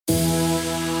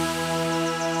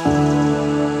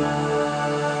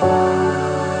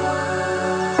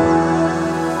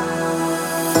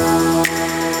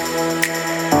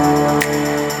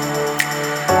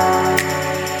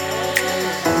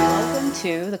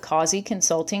Causey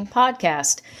Consulting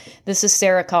podcast. This is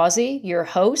Sarah Causey, your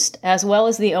host, as well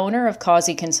as the owner of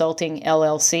Causey Consulting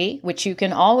LLC, which you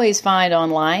can always find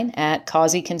online at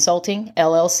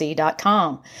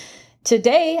causeyconsultingllc.com.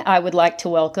 Today, I would like to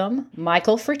welcome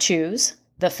Michael Fritzius,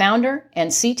 the founder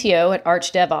and CTO at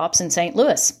Arch DevOps in St.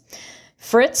 Louis.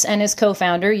 Fritz and his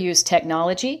co-founder use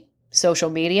technology, social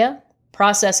media,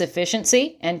 process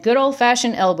efficiency, and good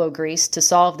old-fashioned elbow grease to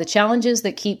solve the challenges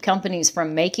that keep companies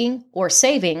from making or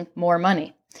saving more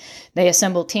money. They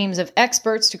assemble teams of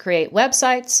experts to create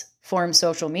websites, form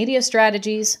social media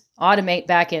strategies, automate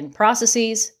back-end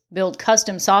processes, build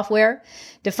custom software,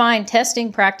 define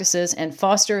testing practices, and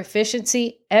foster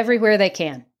efficiency everywhere they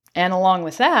can. And along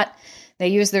with that, they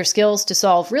use their skills to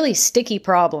solve really sticky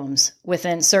problems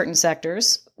within certain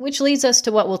sectors, which leads us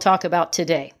to what we'll talk about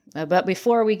today. But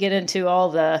before we get into all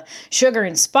the sugar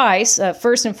and spice,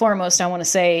 first and foremost, I want to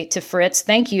say to Fritz,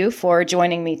 thank you for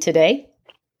joining me today.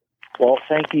 Well,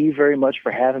 thank you very much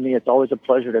for having me. It's always a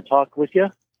pleasure to talk with you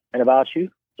and about you.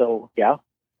 So, yeah,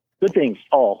 good things.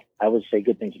 I would say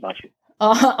good things about you.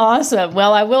 Awesome.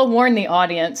 Well, I will warn the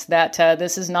audience that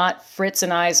this is not Fritz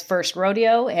and I's first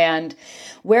rodeo, and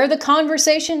where the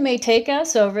conversation may take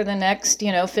us over the next,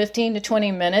 15 to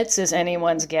 20 minutes is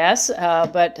anyone's guess.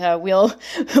 But we'll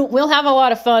have a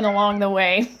lot of fun along the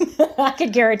way. I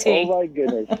could guarantee. Oh my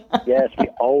goodness! Yes, we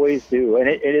always do, and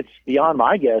it's beyond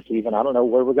my guess. Even I don't know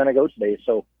where we're going to go today.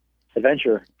 So,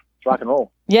 adventure, it's rock and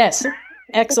roll. Yes.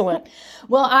 Excellent.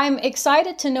 Well, I'm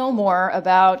excited to know more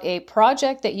about a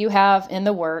project that you have in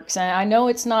the works. And I know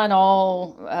it's not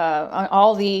all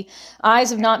the I's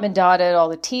have not been dotted, all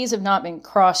the T's have not been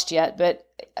crossed yet. But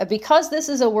because this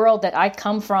is a world that I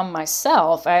come from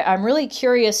myself, I'm really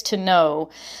curious to know.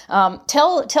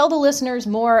 Tell the listeners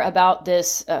more about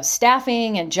this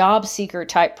staffing and job seeker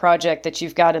type project that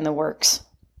you've got in the works.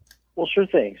 Well, sure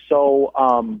thing. So,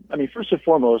 first and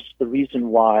foremost, the reason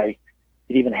why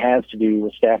it even has to do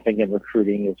with staffing and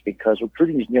recruiting is because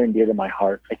recruiting is near and dear to my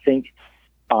heart. I think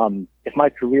if my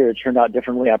career had turned out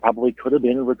differently, I probably could have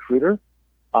been a recruiter.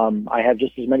 I have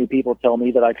just as many people tell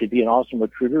me that I could be an awesome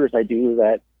recruiter as I do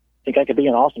that think I could be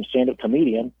an awesome stand-up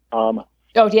comedian. Oh,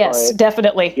 yes,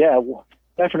 definitely. Yeah, well,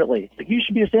 definitely. Like, you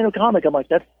should be a stand-up comic. I'm like,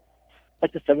 that's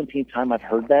like the 17th time I've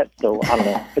heard that. So I don't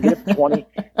know. Forget it for 20.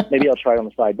 Maybe I'll try it on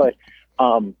the side. But,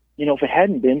 if it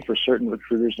hadn't been for certain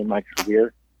recruiters in my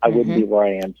career, I wouldn't be where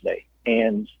I am today.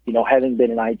 And, having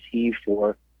been in IT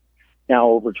for now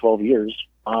over 12 years,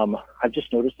 I've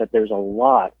just noticed that there's a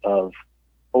lot of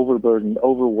overburdened,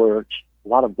 overworked, a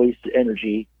lot of wasted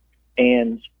energy.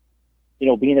 And,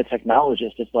 being a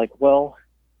technologist, it's like, well,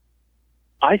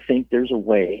 I think there's a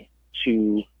way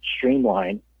to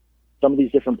streamline some of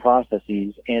these different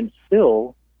processes and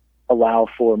still allow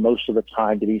for most of the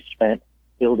time to be spent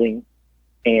building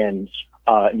and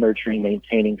nurturing,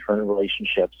 maintaining current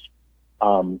relationships,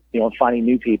 finding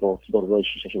new people to build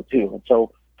relationships with too. And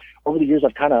so over the years,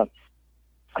 I've kind of,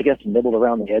 nibbled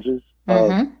around the edges of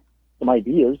some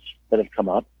ideas that have come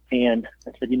up. And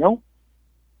I said,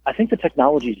 I think the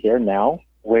technology is there now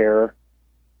where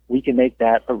we can make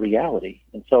that a reality.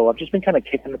 And so I've just been kind of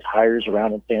kicking the tires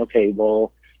around and saying, okay,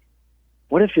 well,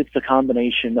 what if it's a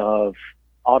combination of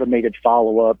automated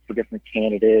follow-up for different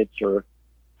candidates or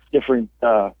different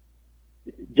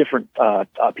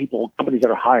people, companies that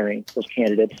are hiring those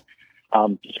candidates,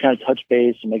 just kind of touch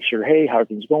base and make sure, hey, how are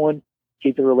things going?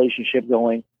 Keep the relationship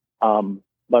going.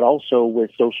 But also with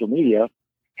social media,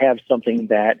 have something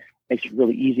that makes it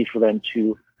really easy for them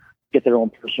to get their own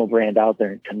personal brand out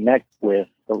there and connect with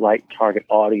the right target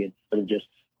audience instead of just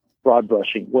broad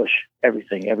brushing, whoosh,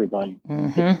 everything, everybody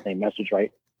gets the same message,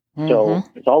 right? So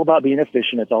it's all about being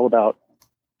efficient. It's all about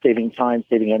saving time,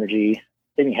 saving energy,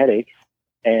 saving headache,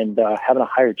 and having a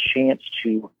higher chance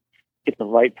to get the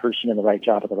right person in the right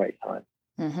job at the right time.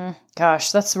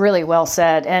 Gosh, that's really well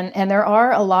said. And there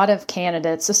are a lot of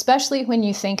candidates, especially when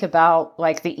you think about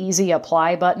like the easy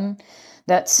apply button,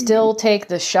 that still take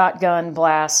the shotgun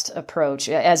blast approach.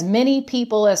 As many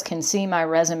people as can see my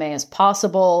resume as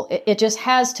possible, it just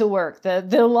has to work.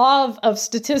 The law of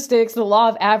statistics, the law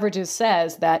of averages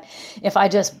says that if I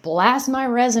just blast my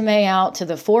resume out to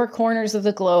the four corners of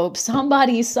the globe,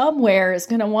 somebody somewhere is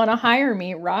going to want to hire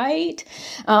me, right?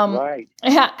 Right.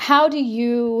 How do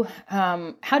you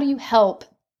help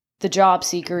the job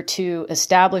seeker to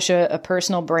establish a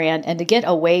personal brand and to get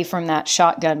away from that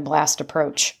shotgun blast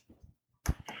approach?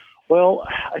 Well,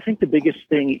 I think the biggest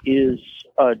thing is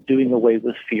doing away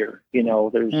with fear.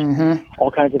 There's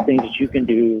all kinds of things that you can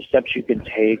do, steps you can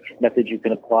take, methods you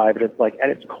can apply, but it's like at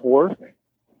its core,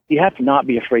 you have to not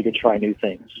be afraid to try new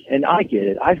things. And I get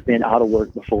it. I've been out of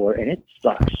work before, and it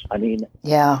sucks. I mean,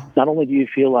 yeah. Not only do you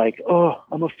feel like, oh,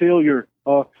 I'm a failure.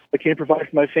 I can't provide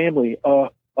for my family.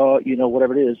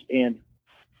 Whatever it is. And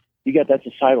you got that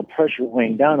societal pressure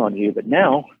weighing down on you. But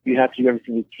now you have to do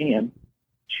everything you can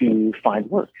to find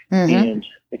work. Mm-hmm. And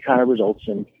it kind of results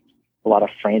in a lot of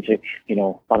frantic, a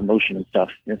lot of motion and stuff.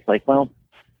 And it's like, well,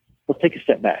 let's take a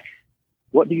step back.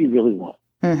 What do you really want?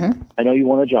 Mm-hmm. I know you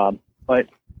want a job, but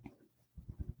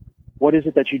what is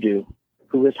it that you do?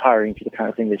 Who is hiring for the kind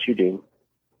of thing that you do?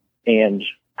 And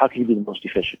how can you be the most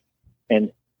efficient?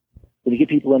 And when you get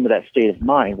people into that state of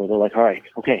mind where they're like, all right,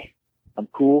 okay, I'm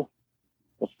cool.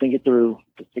 Let's think it through.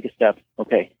 Let's take a step.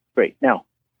 Okay, great. Now,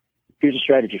 here's a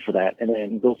strategy for that. And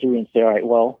then go through and say, all right,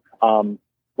 well,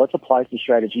 let's apply some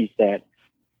strategies that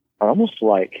are almost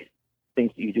like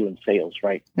things that you do in sales,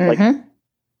 right? Mm-hmm. Like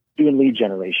doing lead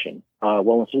generation.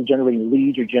 Well, instead of generating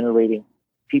leads, you're generating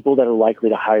people that are likely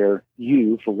to hire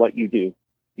you for what you do.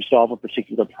 You solve a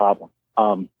particular problem.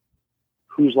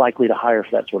 Who's likely to hire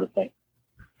for that sort of thing?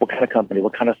 What kind of company?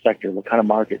 What kind of sector? What kind of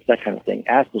markets? That kind of thing.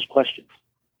 Ask those questions.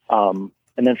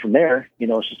 And then from there,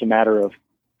 it's just a matter of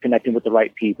connecting with the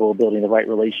right people, building the right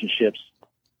relationships,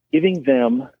 giving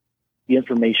them the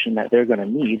information that they're going to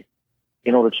need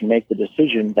in order to make the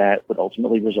decision that would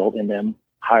ultimately result in them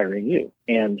hiring you.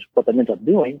 And what that ends up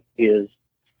doing is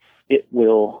it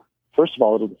will, first of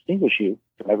all, it'll distinguish you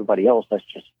from everybody else that's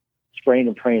just spraying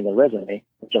and praying their resume,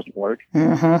 which doesn't work.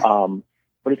 Mm-hmm.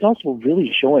 But it's also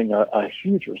really showing a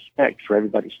huge respect for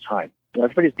everybody's time.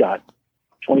 Everybody's got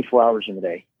 24 hours in a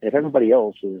day. And if everybody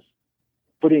else is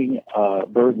putting a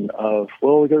burden of,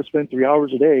 well, we got to spend 3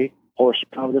 hours a day or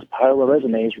some this pile of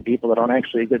resumes for people that aren't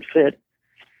actually a good fit,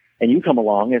 and you come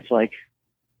along, it's like,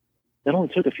 that only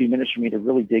took a few minutes for me to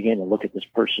really dig in and look at this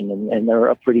person, and they're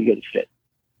a pretty good fit.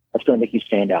 That's going to make you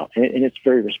stand out. And it's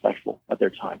very respectful of their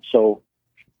time. So,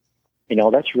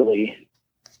 that's really,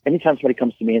 anytime somebody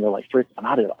comes to me and they're like, Fritz, I'm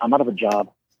out of a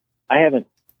job. I haven't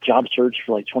job searched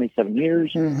for like 27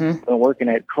 years. Mm-hmm. I've been working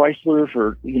at Chrysler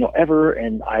for, ever.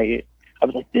 And I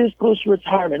was like this close to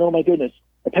retirement. Oh my goodness.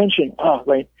 A pension. Oh,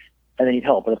 right. And they need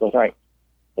help. And it's like, all right,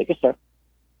 take a step.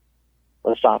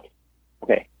 Let's stop.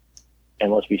 Okay.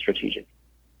 And let's be strategic.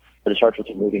 But it starts with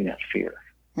removing that fear.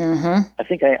 Mm-hmm. I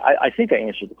think I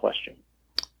answered the question.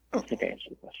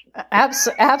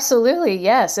 Absolutely,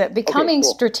 yes. Becoming Okay,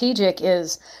 cool. strategic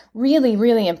is really,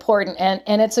 really important.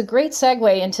 And it's a great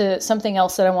segue into something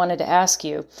else that I wanted to ask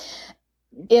you.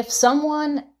 If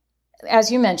someone, as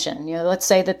you mentioned, let's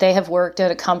say that they have worked at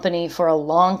a company for a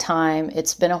long time,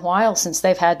 it's been a while since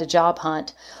they've had to job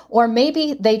hunt, or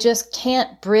maybe they just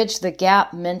can't bridge the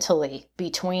gap mentally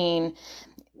between,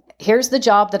 here's the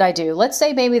job that I do. Let's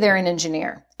say maybe they're an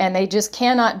engineer and they just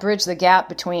cannot bridge the gap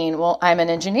between, well, I'm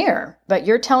an engineer, but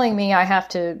you're telling me I have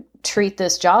to treat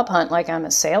this job hunt like I'm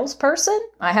a salesperson.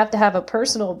 I have to have a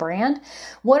personal brand.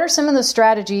 What are some of the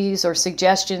strategies or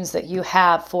suggestions that you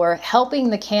have for helping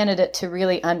the candidate to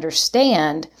really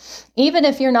understand, even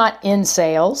if you're not in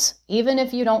sales, even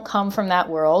if you don't come from that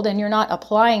world and you're not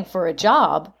applying for a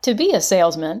job to be a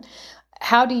salesman,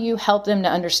 how do you help them to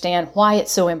understand why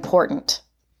it's so important?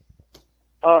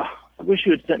 I wish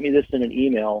you had sent me this in an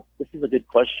email. This is a good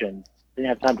question. Didn't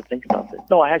have time to think about this.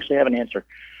 No, I actually have an answer.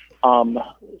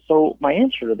 So my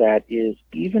answer to that is,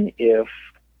 even if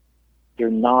you're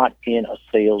not in a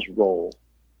sales role,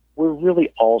 we're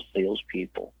really all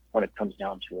salespeople when it comes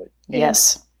down to it. And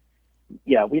yes.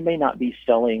 Yeah, we may not be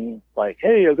selling like,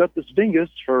 hey, I got this dingus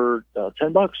for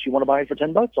 $10. You want to buy it for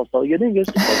 $10? I'll sell you a dingus.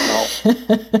 Like,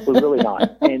 no, we're really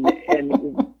not. And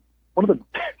one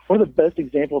of the best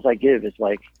examples I give is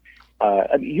like,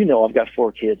 I've got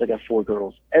 4 kids. I got 4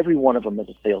 girls. Every one of them is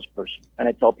a salesperson. And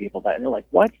I tell people that, and they're like,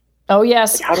 what? Oh,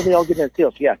 yes. Like, how do they all get into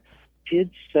sales? Yeah.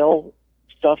 Kids sell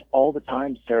stuff all the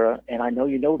time, Sarah. And I know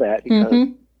you know that because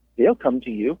they'll come to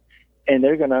you and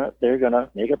they're gonna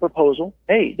make a proposal.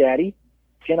 Hey, Daddy,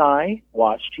 can I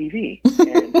watch TV?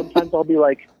 And sometimes I'll be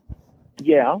like,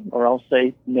 yeah, or I'll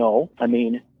say no. I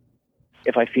mean,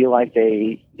 if I feel like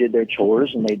they did their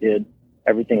chores and they did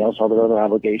everything else, all their other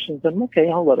obligations, then okay,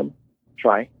 I'll let them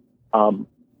try.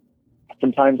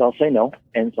 Sometimes I'll say no,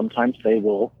 and sometimes they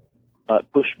will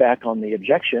push back on the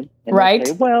objection and right.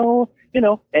 say, well,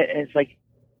 and it's like,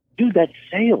 dude, that's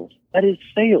sales. That is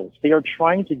sales. They are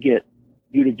trying to get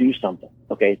you to do something.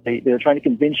 Okay, they're trying to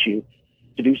convince you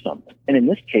to do something. And in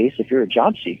this case, if you're a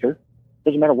job seeker,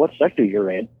 doesn't matter what sector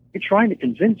you're in, you're trying to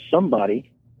convince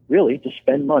somebody really to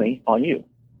spend money on you.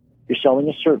 You're selling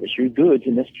a service. Your goods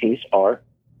in this case are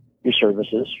your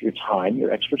services, your time,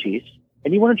 your expertise,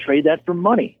 and you want to trade that for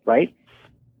money, right?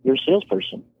 You're a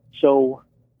salesperson. So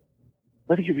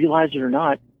whether you realize it or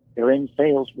not, they're in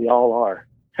sales. We all are.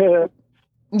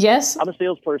 Yes. I'm a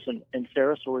salesperson, and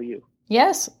Sarah, so are you.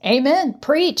 Yes. Amen.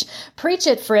 Preach it,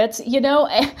 Fritz. Preach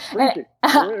it.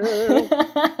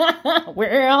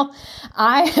 Well,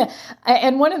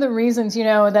 and one of the reasons,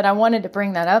 that I wanted to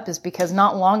bring that up is because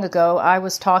not long ago I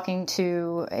was talking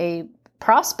to a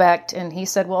prospect and he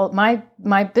said, well,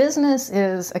 my business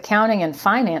is accounting and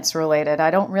finance related.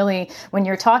 I don't really, when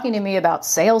you're talking to me about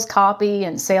sales copy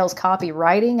and sales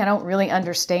copywriting, I don't really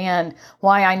understand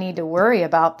why I need to worry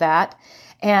about that.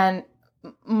 And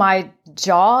my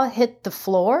jaw hit the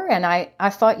floor and I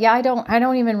thought, I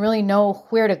don't even really know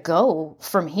where to go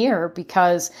from here,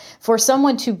 because for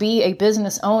someone to be a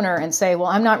business owner and say, well,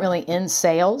 I'm not really in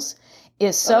sales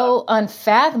is so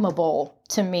unfathomable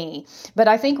to me. But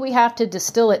I think we have to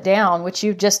distill it down, which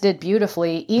you just did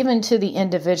beautifully, even to the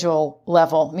individual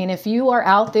level. I mean, if you are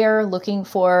out there looking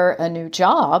for a new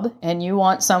job and you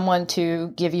want someone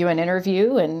to give you an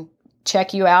interview and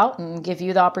check you out and give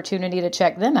you the opportunity to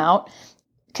check them out,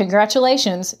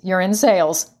 congratulations, you're in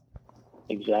sales.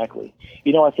 Exactly.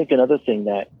 I think another thing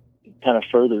that kind of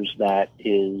furthers that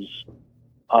is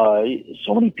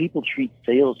so many people treat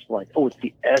sales like, oh, it's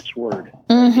the S word.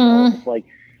 Mm-hmm. It's like,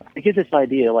 I get this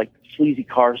idea like sleazy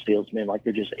car salesmen, like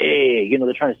they're just, hey,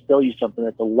 they're trying to sell you something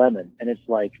that's a lemon. And it's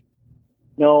like,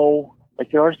 no,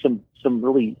 like there are some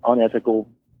really unethical,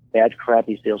 bad,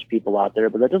 crappy salespeople out there,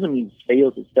 but that doesn't mean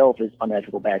sales itself is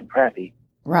unethical, bad, and crappy.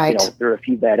 Right. There are a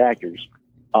few bad actors.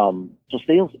 So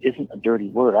sales isn't a dirty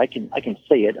word. I can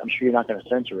say it. I'm sure you're not going to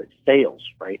censor it. Sales,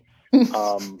 right? Beep.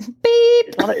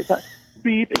 It's not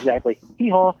beep, exactly.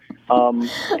 Hee-haw.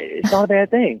 It's not a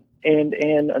bad thing. And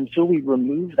until we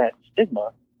remove that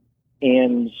stigma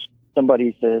and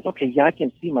somebody says, okay, yeah, I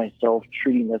can see myself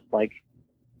treating this like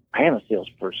I am a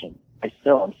salesperson.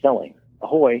 I'm selling.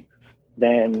 Ahoy.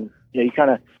 Then,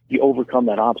 you overcome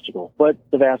that obstacle. But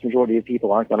the vast majority of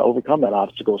people aren't going to overcome that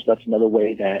obstacle. So that's another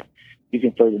way that you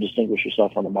can further distinguish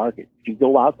yourself on the market. If you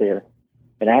go out there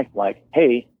and act like,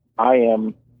 hey, I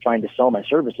am trying to sell my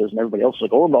services, and everybody else is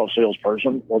like, oh, I'm not a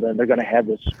salesperson, well, then they're going to have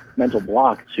this mental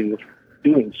block to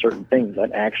doing certain things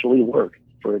that actually work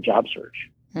for a job search.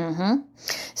 Mm-hmm.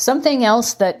 Something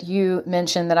else that you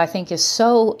mentioned that I think is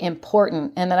so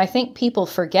important and that I think people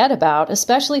forget about,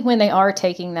 especially when they are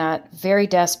taking that very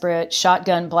desperate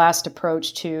shotgun blast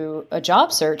approach to a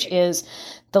job search, is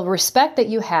the respect that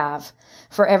you have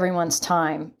for everyone's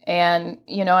time. And,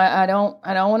 I don't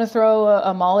want to throw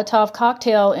a Molotov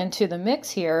cocktail into the mix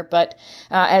here, but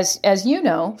as you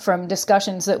know, from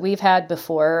discussions that we've had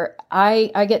before,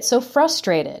 I get so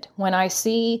frustrated when I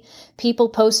see people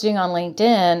posting on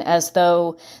LinkedIn as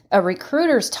though a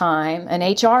recruiter's time, an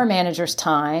HR manager's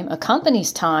time, a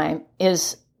company's time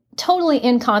is totally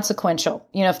inconsequential.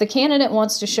 If the candidate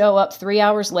wants to show up 3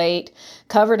 hours late,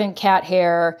 covered in cat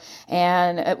hair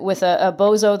and with a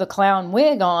Bozo the Clown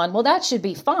wig on, well, that should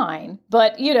be fine.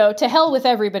 But, to hell with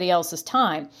everybody else's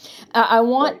time. I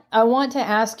want to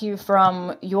ask you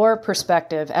from your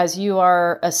perspective, as you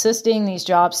are assisting these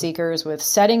job seekers with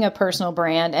setting a personal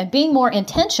brand and being more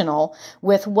intentional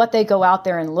with what they go out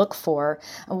there and look for,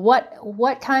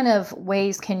 what kind of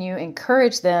ways can you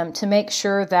encourage them to make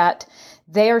sure that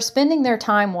they are spending their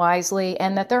time wisely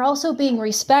and that they're also being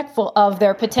respectful of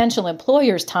their potential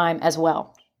employer's time as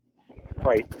well?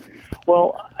 Right.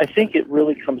 Well, I think it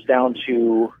really comes down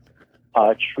to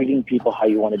treating people how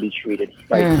you want to be treated,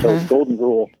 right? Mm-hmm. So golden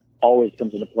rule always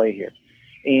comes into play here.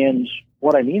 And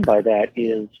what I mean by that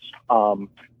is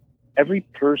every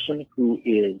person who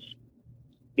is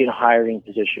in a hiring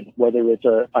position, whether it's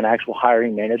an actual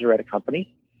hiring manager at a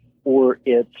company or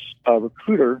it's a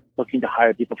recruiter looking to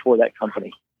hire people for that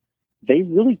company, they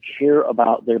really care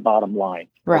about their bottom line.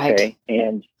 Right. Okay.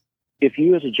 And if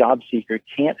you as a job seeker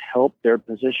can't help their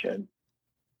position,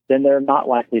 then they're not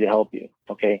likely to help you.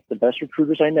 Okay. The best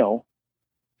recruiters I know,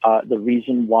 the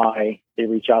reason why they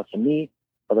reach out to me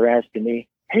or they're asking me,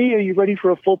 hey, are you ready for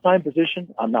a full-time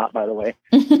position? I'm not, by the way.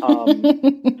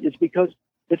 It's because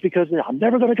I'm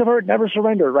never going to convert, never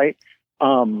surrender. Right.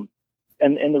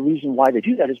 And the reason why they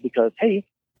do that is because, hey,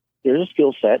 there's a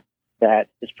skill set that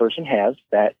this person has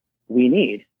that we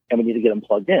need, and we need to get them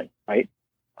plugged in, right?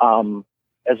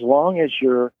 As long as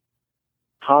you're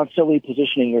constantly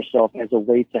positioning yourself as a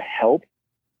way to help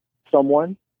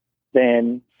someone,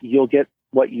 then you'll get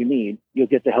what you need. You'll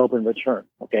get the help in return,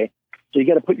 okay? So you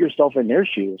got to put yourself in their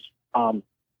shoes.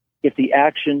 If the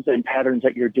actions and patterns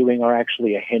that you're doing are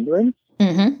actually a hindrance,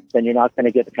 mm-hmm. then you're not going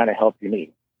to get the kind of help you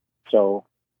need. So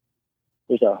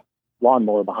there's a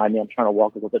lawnmower behind me. I'm trying to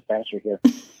walk a little bit faster here.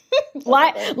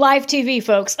 Live TV,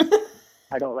 folks.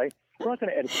 I don't, right? We're not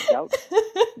going to edit this out.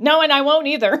 No, and I won't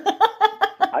either.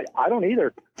 I don't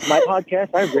either. My podcast,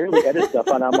 I rarely edit stuff,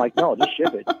 and I'm like, no, just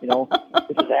ship it.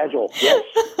 This is agile. Yes.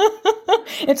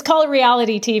 It's called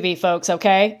reality TV, folks,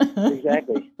 okay?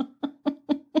 Exactly.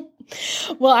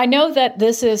 Well, I know that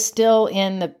this is still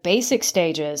in the basic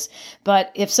stages,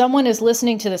 but if someone is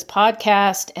listening to this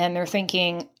podcast and they're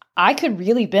thinking, I could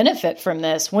really benefit from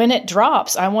this, when it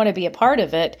drops, I want to be a part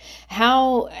of it,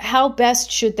 how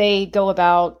best should they go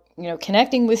about,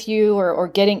 connecting with you or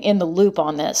getting in the loop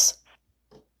on this?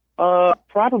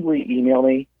 Probably email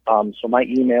me. So my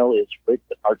email is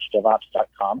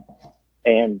fritz@archdevops.com.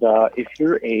 And if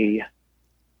you're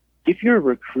a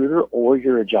recruiter or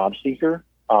you're a job seeker,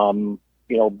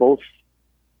 both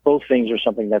things are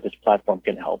something that this platform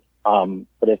can help.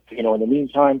 But if, in the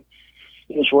meantime,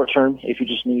 in the short term, if you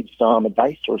just need some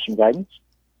advice or some guidance,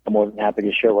 I'm more than happy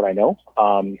to share what I know.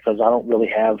 Because I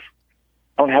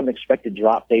don't have an expected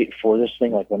drop date for this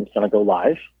thing, like when it's going to go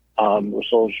live. We're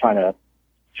still trying to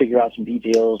figure out some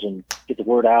details and get the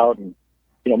word out and,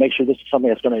 make sure this is something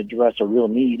that's going to address a real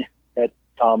need that,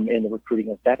 in the recruiting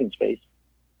and staffing space.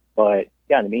 But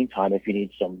yeah, in the meantime, if you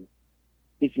need some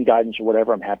guidance or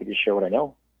whatever, I'm happy to share what I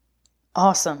know.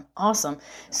 Awesome.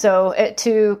 So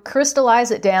to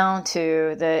crystallize it down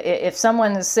to if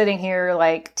someone is sitting here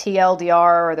like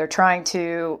TLDR or they're trying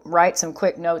to write some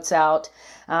quick notes out,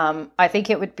 I think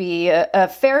it would be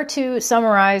fair to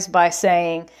summarize by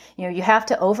saying, you have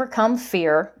to overcome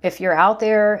fear. If you're out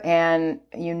there and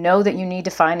you know that you need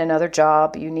to find another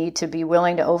job, you need to be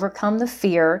willing to overcome the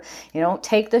fear. You don't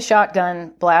take the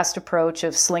shotgun blast approach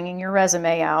of slinging your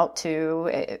resume out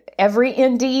to every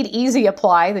Indeed easy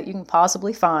apply that you can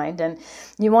possibly find. And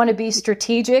you want to be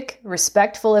strategic,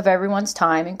 respectful of everyone's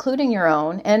time, including your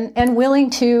own, and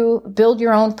willing to build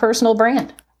your own personal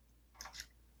brand.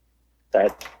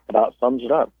 That about sums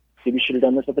it up. Maybe we should have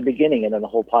done this at the beginning, and then the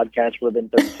whole podcast would have been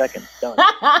 30 seconds done.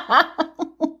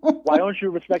 Why don't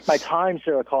you respect my time,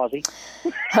 Sarah Causey?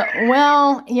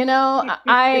 Well,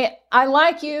 I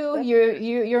like you.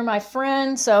 You're my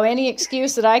friend. So any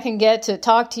excuse that I can get to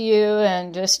talk to you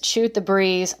and just shoot the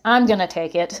breeze, I'm gonna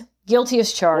take it. Guilty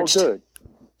as charged. Well, good.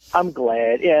 I'm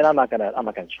glad. Yeah, and I'm not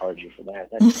gonna charge you for that.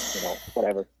 That's,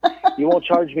 whatever. You won't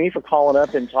charge me for calling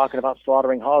up and talking about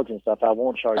slaughtering hogs and stuff. I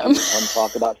won't charge you to come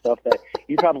talk about stuff that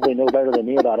you probably know better than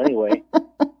me about anyway.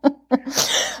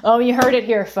 Oh, you heard it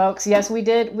here, folks. Yes, we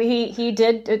did. He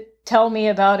did tell me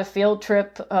about a field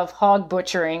trip of hog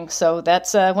butchering. So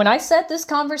that's when I said this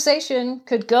conversation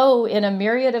could go in a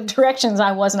myriad of directions.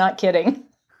 I was not kidding.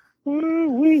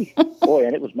 Ooh-wee. Boy,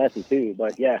 and it was messy too.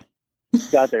 But yeah,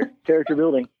 got there. Character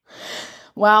building.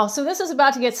 Wow. So this is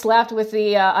about to get slapped with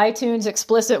the iTunes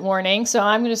explicit warning. So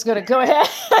I'm just going to go ahead.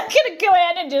 I'm going to go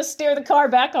ahead and just steer the car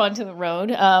back onto the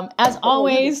road. As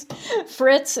always,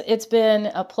 Fritz, it's been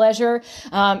a pleasure.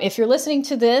 If you're listening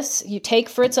to this, you take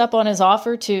Fritz up on his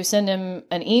offer to send him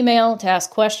an email to ask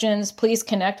questions. Please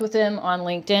connect with him on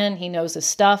LinkedIn. He knows his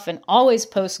stuff and always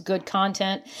posts good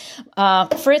content.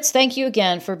 Fritz, thank you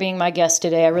again for being my guest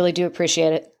today. I really do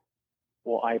appreciate it.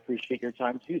 Well, I appreciate your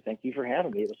time too. Thank you for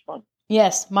having me. It was fun.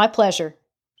 Yes, my pleasure.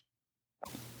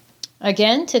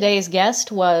 Again, today's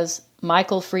guest was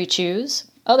Michael Fritzius,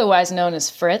 otherwise known as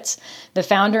Fritz, the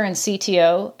founder and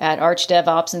CTO at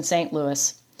ArchDevOps in St.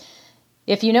 Louis.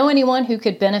 If you know anyone who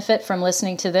could benefit from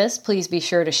listening to this, please be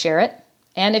sure to share it.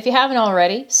 And if you haven't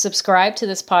already, subscribe to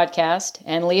this podcast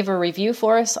and leave a review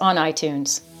for us on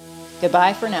iTunes.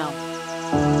 Goodbye for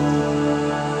now.